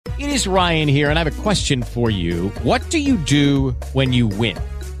It is Ryan here, and I have a question for you. What do you do when you win?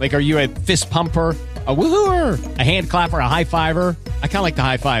 Like, are you a fist pumper, a woohooer, a hand clapper, a high fiver? I kind of like the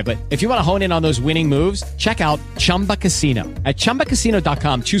high five, but if you want to hone in on those winning moves, check out Chumba Casino. At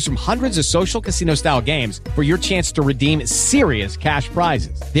ChumbaCasino.com, choose from hundreds of social casino-style games for your chance to redeem serious cash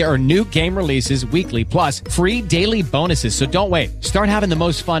prizes. There are new game releases weekly, plus free daily bonuses. So don't wait. Start having the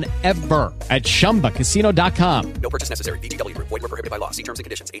most fun ever at ChumbaCasino.com. No purchase necessary. VGW. Void where prohibited by law. See terms and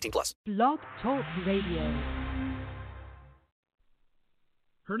conditions. 18+. Blog Talk Radio.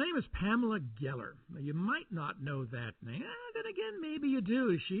 Her name is Pamela Geller. Now, you might not know that name. Then again, maybe you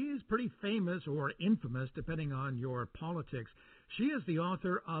do. She is pretty famous or infamous, depending on your politics. She is the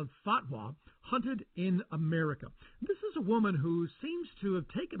author of Fatwa, Hunted in America. This is a woman who seems to have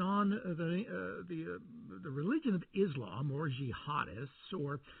taken on the religion of Islam, or jihadists,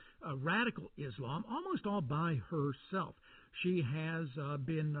 or radical Islam, almost all by herself. She has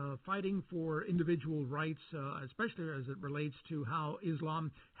been fighting for individual rights, especially as it relates to how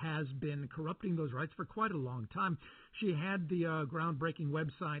Islam has been corrupting those rights for quite a long time. She had the groundbreaking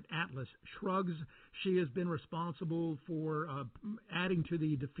website Atlas Shrugs. She has been responsible for adding to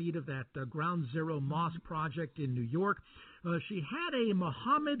the defeat of that Ground Zero Mosque project in New York. She had a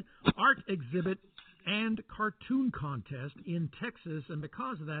Muhammad art exhibit and cartoon contest in Texas, and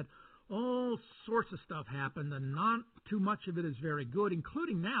because of that, all sorts of stuff happened, and not too much of it is very good,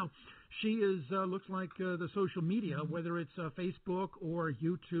 including now she is, looks like the social media, whether it's Facebook or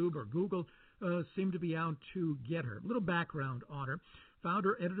YouTube or Google, seem to be out to get her. A little background on her.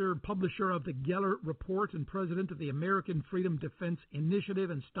 Founder, editor, publisher of the Geller Report, and president of the American Freedom Defense Initiative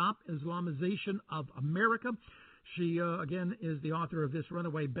and Stop Islamization of America. She, again, is the author of this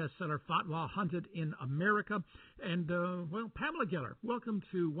runaway bestseller, Fatwa, Hunted in America. And, Pamela Geller, welcome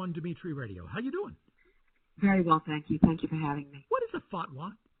to 1DimitriRadio. How you doing? Very well, thank you. Thank you for having me. What is a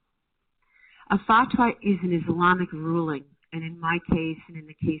fatwa? A fatwa is an Islamic ruling, and in my case, and in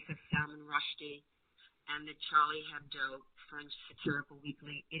the case of Salman Rushdie and the Charlie Hebdo French satirical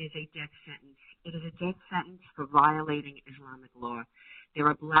weekly, it is a death sentence. It is a death sentence for violating Islamic law. There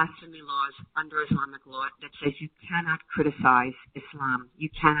are blasphemy laws under Islamic law that says you cannot criticize Islam. You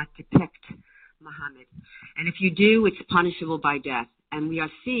cannot depict Muhammad. And if you do, it's punishable by death. And we are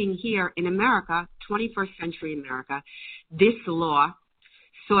seeing here in America, 21st century America, this law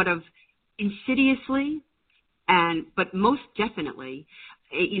sort of insidiously but most definitely,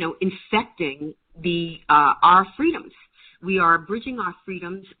 infecting our freedoms. We are abridging our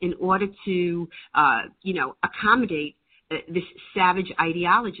freedoms in order to, accommodate this savage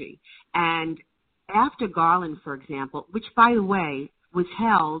ideology. And after Garland, for example, which, by the way, was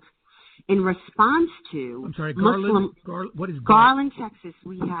held in response to I'm sorry, Garland, what is Garland, Texas,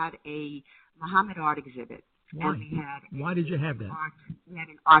 we had a Muhammad art exhibit. Why? And Why did you have that? We had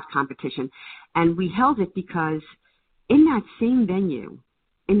an art competition. And we held it because in that same venue,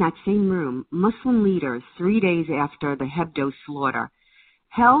 in that same room, Muslim leaders, 3 days after the Hebdo slaughter,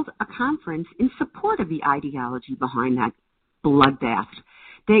 held a conference in support of the ideology behind that bloodbath.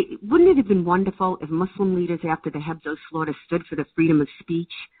 Wouldn't it have been wonderful if Muslim leaders after the Hebdo slaughter stood for the freedom of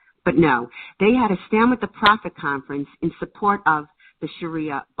speech? But no, they had a Stand with the Prophet conference in support of the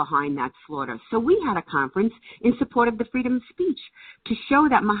Sharia behind that slaughter. So we had a conference in support of the freedom of speech to show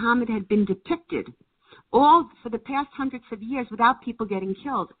that Muhammad had been depicted all for the past hundreds of years without people getting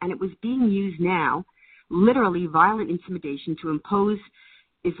killed. And it was being used now, literally violent intimidation, to impose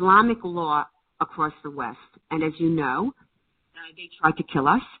Islamic law across the West. And as you know, they tried to kill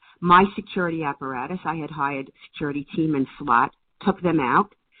us. My security apparatus, I had hired security team and SWAT, took them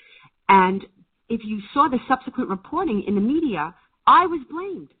out. And if you saw the subsequent reporting in the media, I was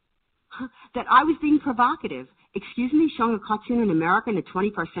blamed that I was being provocative. Excuse me, showing a cartoon in America in the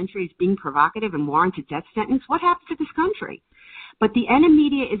 21st century is being provocative and warrants a death sentence? What happened to this country? But the NM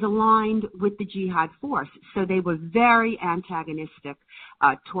media is aligned with the jihad force, so they were very antagonistic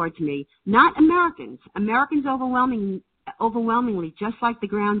towards me. Not Americans. Americans overwhelmingly, just like the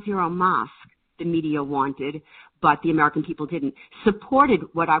Ground Zero Mosque, the media wanted, but the American people didn't, supported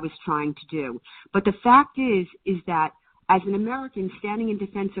what I was trying to do. But the fact is that as an American standing in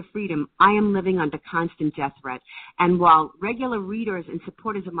defense of freedom, I am living under constant death threat. And while regular readers and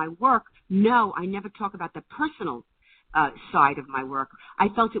supporters of my work know I never talk about the personal side of my work, I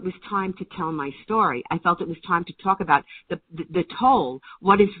felt it was time to tell my story. I felt it was time to talk about the toll,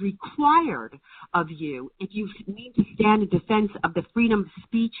 what is required of you if you need to stand in defense of the freedom of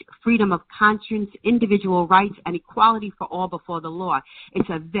speech, freedom of conscience, individual rights, and equality for all before the law. It's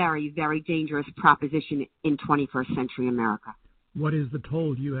a very, very dangerous proposition in 21st century America. What is the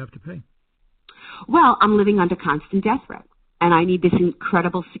toll you have to pay? Well, I'm living under constant death threat. and I need this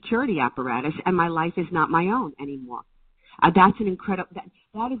incredible security apparatus, and my life is not my own anymore. That's an incredible.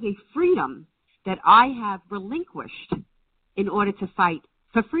 That is a freedom that I have relinquished in order to fight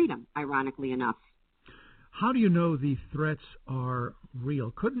for freedom. Ironically enough. How do you know the threats are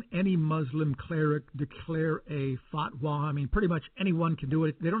real? Couldn't any Muslim cleric declare a fatwa? I mean, pretty much anyone can do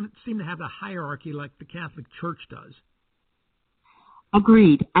it. They don't seem to have a hierarchy like the Catholic Church does.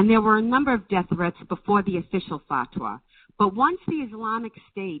 Agreed. And there were a number of death threats before the official fatwa. But once the Islamic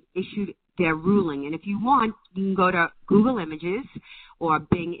State issued their ruling, and if you want, you can go to Google Images or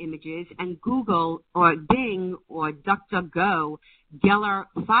Bing Images and Google or Bing or DuckDuckGo Geller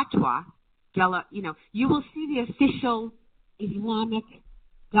fatwa. Geller, you will see the official Islamic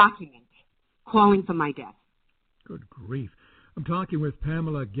document calling for my death. Good grief. I'm talking with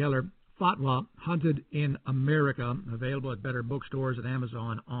Pamela Geller. Fatwa, Hunted in America, available at better bookstores and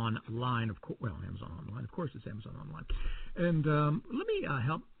Amazon online. Amazon online. Of course, it's Amazon online. And let me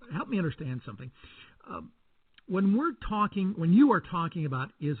help me understand something. When you are talking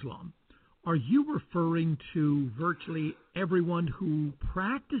about Islam, are you referring to virtually everyone who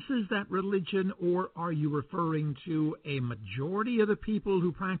practices that religion, or are you referring to a majority of the people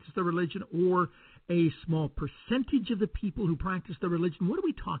who practice the religion, or a small percentage of the people who practice the religion? What are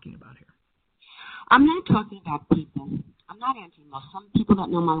we talking about here? I'm not talking about people. I'm not anti-Muslim. People that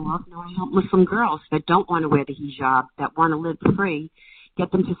know my work know I help Muslim girls that don't want to wear the hijab, that want to live free, get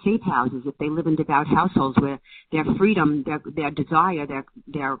them to safe houses if they live in devout households where their freedom, their desire,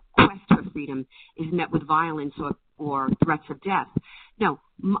 their quest for freedom is met with violence or threats of death. No,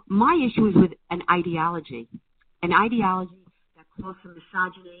 my issue is with an ideology that calls for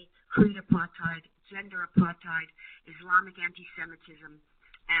misogyny, creed apartheid, gender apartheid, Islamic anti-Semitism,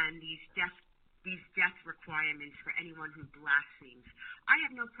 and these death requirements for anyone who blasphemes. I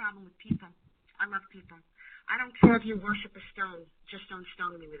have no problem with people. I love people. I don't care if you worship a stone. Just don't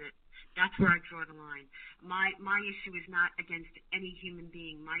stone me with it. That's where I draw the line. My issue is not against any human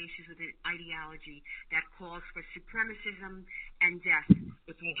being. My issue is with an ideology that calls for supremacism and death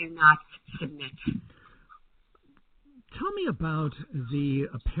if you do not submit. Tell me about the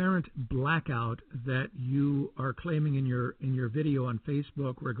apparent blackout that you are claiming in your video on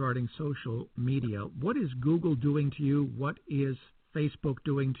Facebook regarding social media. What is Google doing to you? What is Facebook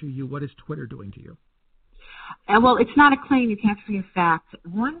doing to you? What is Twitter doing to you? Well, it's not a claim. It's actually a fact.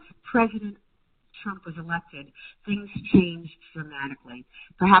 Once President Trump was elected, things changed dramatically.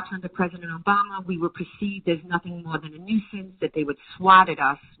 Perhaps under President Obama, we were perceived as nothing more than a nuisance, that they would swat at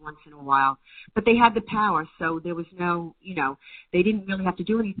us once in a while. But they had the power, so there was no, they didn't really have to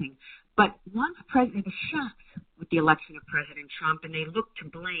do anything. But once President was shocked with the election of President Trump, and they looked to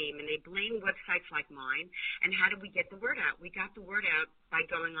blame, and they blamed websites like mine. And how did we get the word out? We got the word out by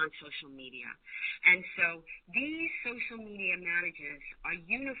going on social media. And so these social media managers are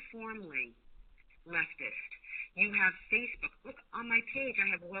uniformly leftist. You have Facebook. Look, on my page, I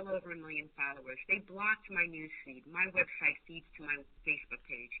have well over 1 million followers. They blocked my news feed. My website feeds to my Facebook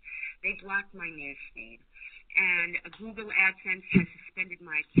page. They blocked my news feed. And Google AdSense has suspended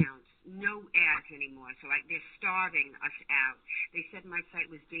my account. No ads anymore. So they're starving us out. They said my site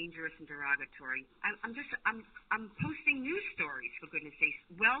was dangerous and derogatory. I'm posting news stories, for goodness sakes,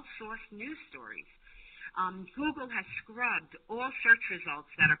 well-sourced news stories. Google has scrubbed all search results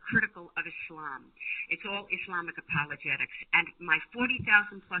that are critical of Islam. It's all Islamic apologetics. And my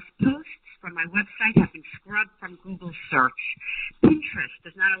 40,000 plus posts from my website have been scrubbed from Google search. Pinterest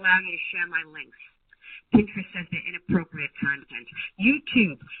does not allow me to share my links. Pinterest says they're inappropriate content.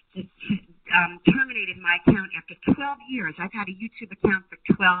 YouTube terminated my account after 12 years. I've had a YouTube account for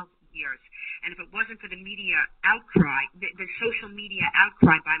 12 years. And if it wasn't for the media outcry, the social media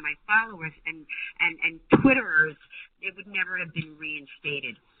outcry by my followers and Twitterers, it would never have been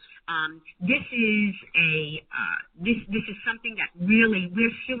reinstated. This is something that really,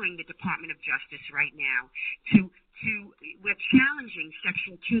 we're suing the Department of Justice right now we're challenging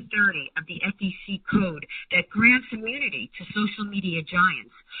Section 230 of the FEC code that grants immunity to social media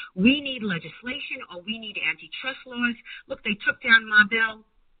giants. We need legislation, or we need antitrust laws. Look, they took down my bill.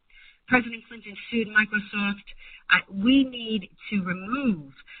 President Clinton sued Microsoft. We need to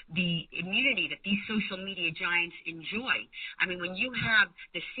remove the immunity that these social media giants enjoy. I mean, when you have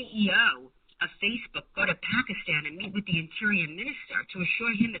the CEO of Facebook go to Pakistan and meet with the interior minister to assure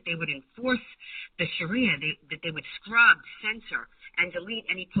him that they would enforce the Sharia, that they would scrub, censor, and delete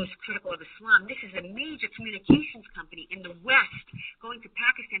any post critical of Islam. This is a major communications company in the West going to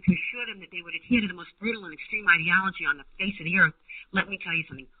Pakistan to assure them that they would adhere to the most brutal and extreme ideology on the face of the earth. Let me tell you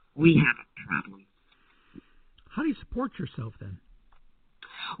something. We have a problem. How do you support yourself then?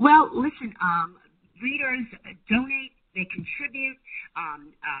 Well, listen, readers donate They contribute. I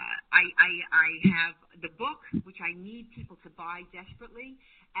have the book, which I need people to buy desperately,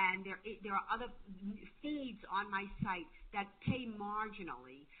 and there are other feeds on my site that pay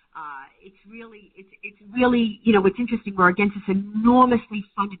marginally. It's really, it's interesting. We're against this enormously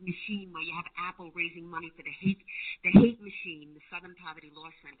funded machine where you have Apple raising money for the hate machine, the Southern Poverty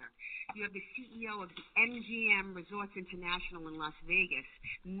Law Center. You have the CEO of the MGM Resorts International in Las Vegas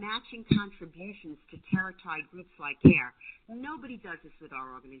matching contributions to terror-tied groups like CARE. Nobody does this with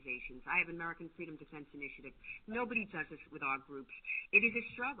our organizations. I have American Freedom Defense Initiative. Nobody does this with our groups. It is a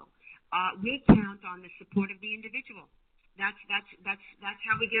struggle. We count on the support of the individual. That's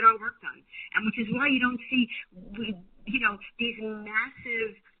how we get our work done, and which is why you don't see these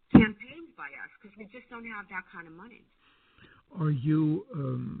massive campaigns by us, because we just don't have that kind of money. Are you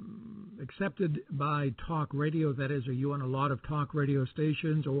accepted by talk radio? That is, are you on a lot of talk radio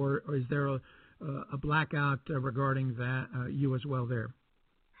stations, or is there a blackout regarding that you as well there?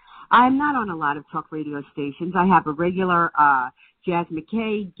 I'm not on a lot of talk radio stations. I have a regular Jazz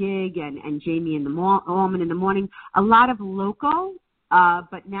McKay gig and Jamie Allman in the morning. A lot of local,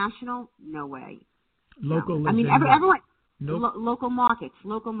 but national, no way. Local, no. I mean, everyone. Nope. Local markets,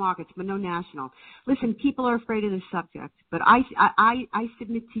 but no national. Listen, people are afraid of this subject, but I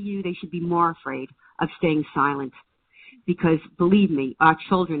submit to you they should be more afraid of staying silent, because believe me, our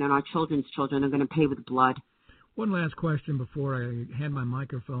children and our children's children are going to pay with blood. One last question before I hand my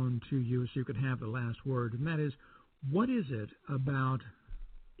microphone to you so you can have the last word, and that is, what is it about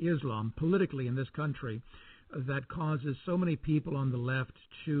Islam politically in this country that causes so many people on the left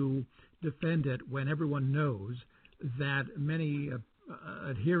to defend it when everyone knows that many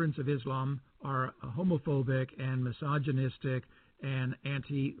adherents of Islam are homophobic and misogynistic and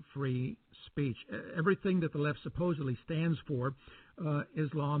anti-free speech? Everything that the left supposedly stands for,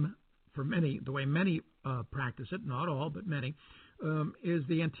 Islam, for many, the way many practice it, not all, but many, is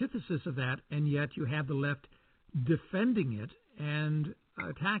the antithesis of that, and yet you have the left defending it and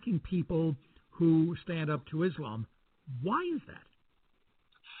attacking people who stand up to Islam. Why is that?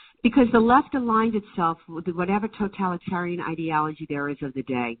 Because the left aligns itself with whatever totalitarian ideology there is of the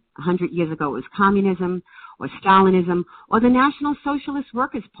day. 100 years ago, it was communism or Stalinism or the National Socialist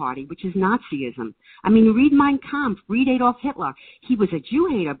Workers' Party, which is Nazism. I mean, read Mein Kampf, read Adolf Hitler. He was a Jew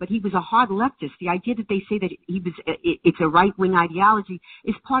hater, but he was a hard leftist. The idea that they say that it's a right-wing ideology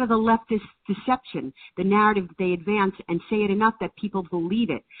is part of the leftist deception, the narrative that they advance and say it enough that people believe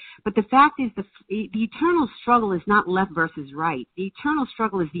it. But the fact is the eternal struggle is not left versus right. The eternal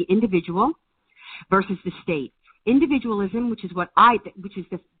struggle is the individual versus the state. Individualism, which is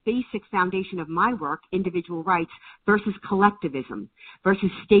the basic foundation of my work, individual rights, versus collectivism,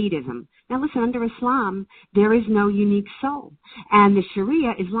 versus statism. Now listen, under Islam, there is no unique soul. And the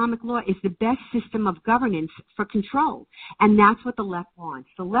Sharia, Islamic law, is the best system of governance for control. And that's what the left wants.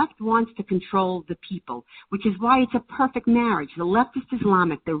 The left wants to control the people, which is why it's a perfect marriage. The leftist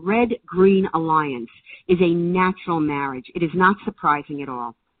Islamic, the Red-Green Alliance, is a natural marriage. It is not surprising at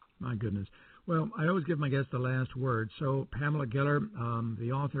all. My goodness. Well, I always give my guests the last word. So, Pamela Geller,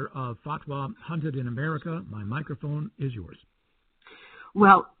 the author of Fatwa, Hunted in America, my microphone is yours.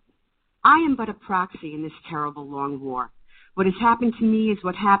 Well, I am but a proxy in this terrible long war. What has happened to me is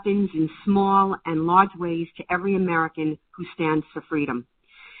what happens in small and large ways to every American who stands for freedom.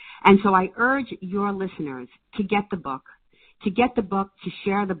 And so I urge your listeners to get the book, to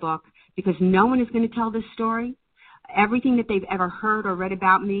share the book, because no one is going to tell this story. Everything that they've ever heard or read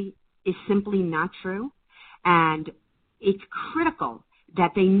about me is simply not true, and it's critical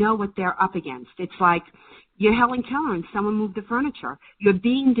that they know what they're up against. It's like you're Helen Keller and someone moved the furniture. You're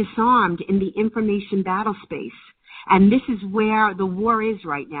being disarmed in the information battle space, and this is where the war is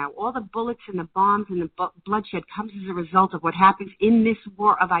right now. All the bullets and the bombs and the bloodshed comes as a result of what happens in this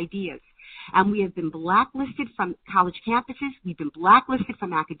war of ideas. And we have been blacklisted from college campuses. We've been blacklisted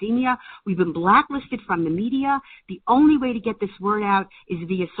from academia. We've been blacklisted from the media. The only way to get this word out is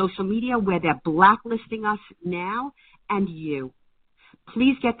via social media, where they're blacklisting us now, and you.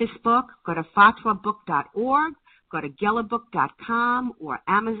 Please get this book. Go to fatwabook.org. Go to gellerbook.com or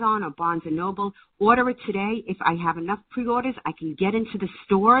Amazon or Barnes & Noble. Order it today. If I have enough pre-orders, I can get into the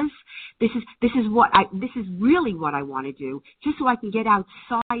stores. This is really what I want to do, just so I can get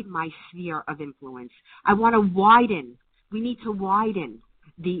outside my sphere of influence. I want to widen. We need to widen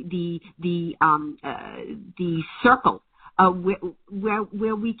the circle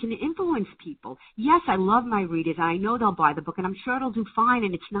where we can influence people. Yes, I love my readers. I know they'll buy the book, and I'm sure it'll do fine,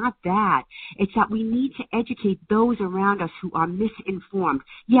 and it's not that. It's that we need to educate those around us who are misinformed.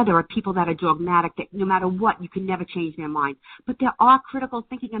 Yeah, there are people that are dogmatic, that no matter what, you can never change their mind. But there are critical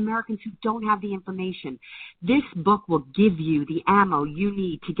thinking Americans who don't have the information. This book will give you the ammo you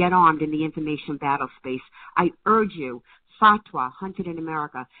need to get armed in the information battle space. I urge you. Fatwa, Hunted in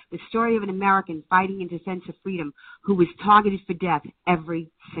America, the story of an American fighting in defense of freedom who was targeted for death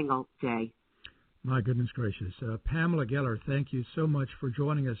every single day. My goodness gracious. Pamela Geller, thank you so much for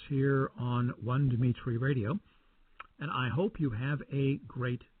joining us here on 1DimitriRadio, and I hope you have a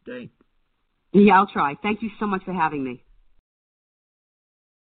great day. Yeah, I'll try. Thank you so much for having me.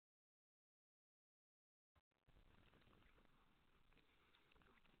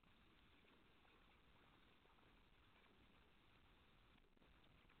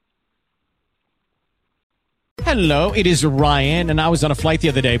 Hello, it is Ryan, and I was on a flight the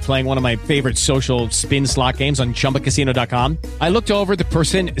other day playing one of my favorite social spin slot games on ChumbaCasino.com. I looked over at the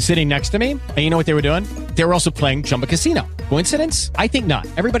person sitting next to me, and you know what they were doing? They were also playing Chumba Casino. Coincidence? I think not.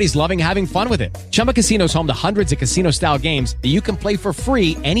 Everybody's loving having fun with it. Chumba Casino is home to hundreds of casino-style games that you can play for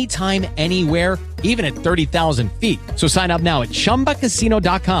free anytime, anywhere, even at 30,000 feet. So sign up now at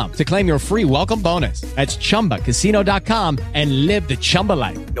ChumbaCasino.com to claim your free welcome bonus. That's ChumbaCasino.com and live the Chumba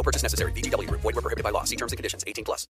life. No purchase necessary. VGW. Void where prohibited by law. See terms and conditions. 18+.